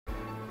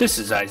This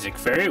is Isaac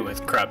Ferry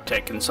with Crop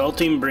Tech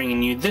Consulting,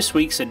 bringing you this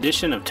week's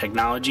edition of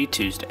Technology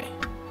Tuesday.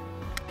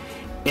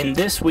 In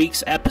this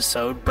week's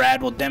episode,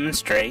 Brad will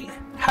demonstrate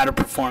how to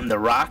perform the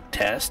rock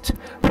test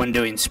when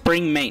doing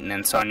spring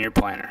maintenance on your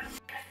planter.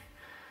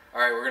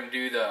 Alright, we're going to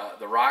do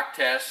the rock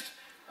test.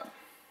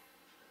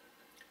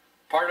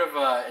 Part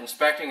of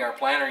inspecting our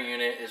planter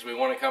unit is we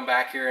want to come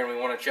back here and we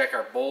want to check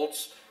our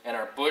bolts and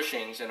our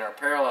bushings and our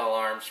parallel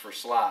arms for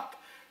slop.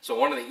 So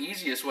one of the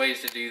easiest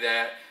ways to do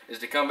that is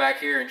to come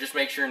back here and just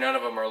make sure none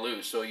of them are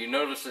loose. So you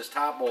notice this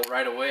top bolt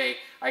right away,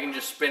 I can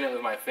just spin it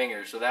with my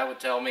fingers. So that would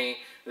tell me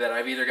that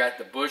I've either got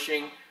the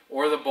bushing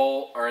or the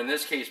bolt, or in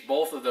this case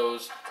both of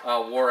those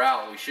wore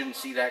out. We shouldn't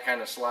see that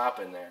kind of slop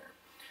in there.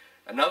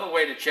 Another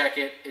way to check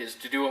it is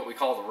to do what we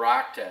call the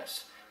rock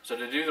test. So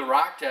to do the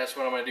rock test,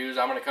 what I'm going to do is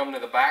I'm going to come to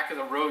the back of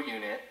the row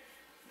unit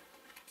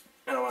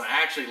and I'm going to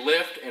actually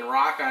lift and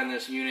rock on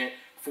this unit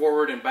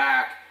forward and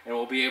back, and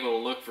we'll be able to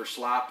look for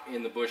slop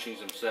in the bushings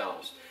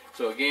themselves.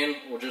 So again,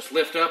 we'll just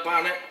lift up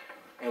on it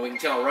and we can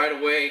tell right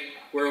away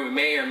where we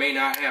may or may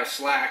not have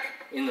slack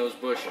in those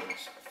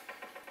bushings.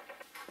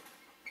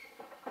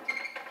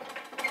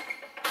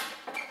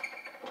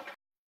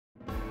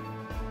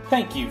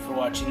 Thank you for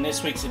watching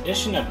this week's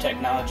edition of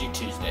Technology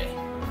Tuesday.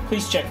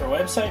 Please check our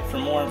website for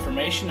more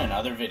information and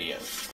other videos.